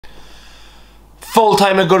Full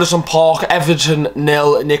time at Goodison Park, Everton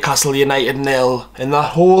 0, Newcastle United 0. And that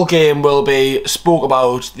whole game will be spoke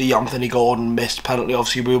about the Anthony Gordon missed penalty.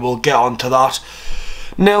 Obviously, we will get on to that.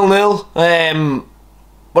 0-0.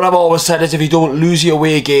 What I've always said is if you don't lose your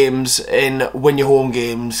away games and win your home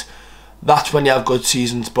games, that's when you have good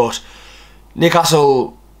seasons. But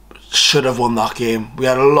Newcastle should have won that game. We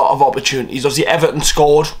had a lot of opportunities. Obviously, Everton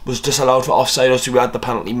scored, was disallowed for offside. Obviously, we had the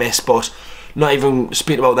penalty miss, but not even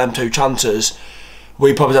speaking about them two chances.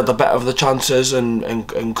 We probably had the better of the chances and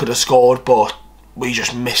could have scored, but we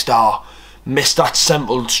just missed that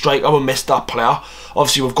simple striker. We missed that player.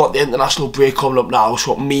 Obviously, we've got the international break coming up now,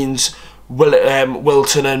 so it means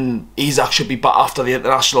Wilton and Isak should be back after the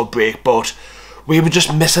international break. But we were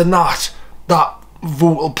just missing that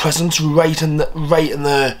vocal presence right in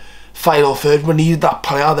the final third. We needed that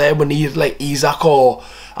player there. We needed like Isak, or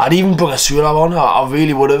I'd even bring a Sula on. I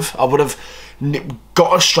really would have. I would have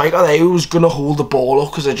got a striker there who was going to hold the ball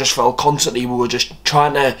up, because I just felt constantly we were just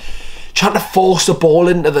trying to force the ball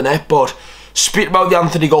into the net. But speaking about the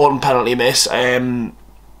Anthony Gordon penalty miss,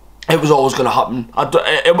 it was always going to happen.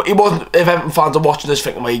 It wasn't. If Everton fans are watching this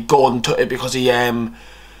thinking, like, Gordon took it because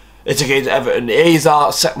it's against Everton. He's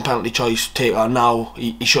our second penalty choice taker now.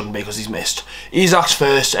 He shouldn't be, because he's missed. Isak's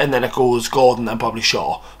first, and then it goes Gordon, then probably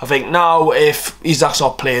Shaw. I think now if Isak's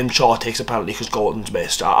not playing, Shaw takes a penalty because Gordon's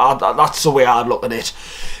missed. That's the way I'd look at it.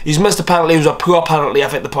 He's missed a penalty. It was a poor penalty. I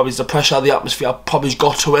think the pressure, the atmosphere probably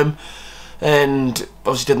got to him, and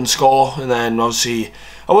obviously didn't score. And then obviously,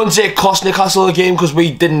 I wouldn't say it cost Newcastle the game, because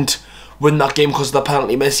we didn't win that game because of the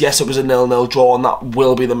penalty miss. Yes, it was a 0-0 draw, and that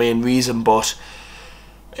will be the main reason, but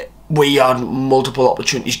we had multiple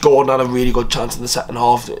opportunities. Gordon had a really good chance in the second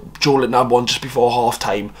half. Joelinton had one just before half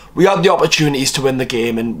time. We had the opportunities to win the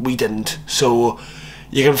game and we didn't. So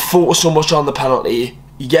you can focus so much on the penalty.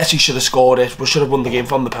 Yes, he should have scored it. We should have won the game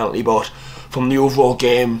from the penalty, but from the overall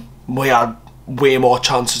game, we had way more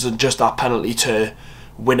chances than just that penalty to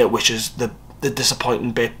win it, which is the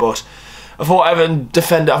disappointing bit. But I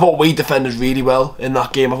thought we defended really well in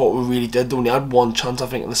that game. I thought we really did. They only had one chance, I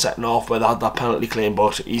think, in the second half where they had that penalty claim,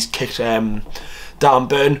 but he's kicked Dan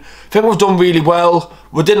Burn. I think we've done really well.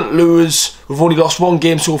 We didn't lose. We've only lost one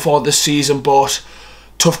game so far this season, but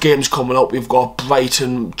tough games coming up. We've got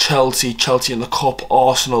Brighton, Chelsea in the Cup,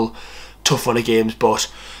 Arsenal. Tough run of games,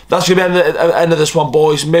 but that's going to be the end of this one,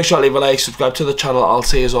 boys. Make sure to leave a like, subscribe to the channel. I'll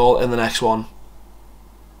see you all in the next one.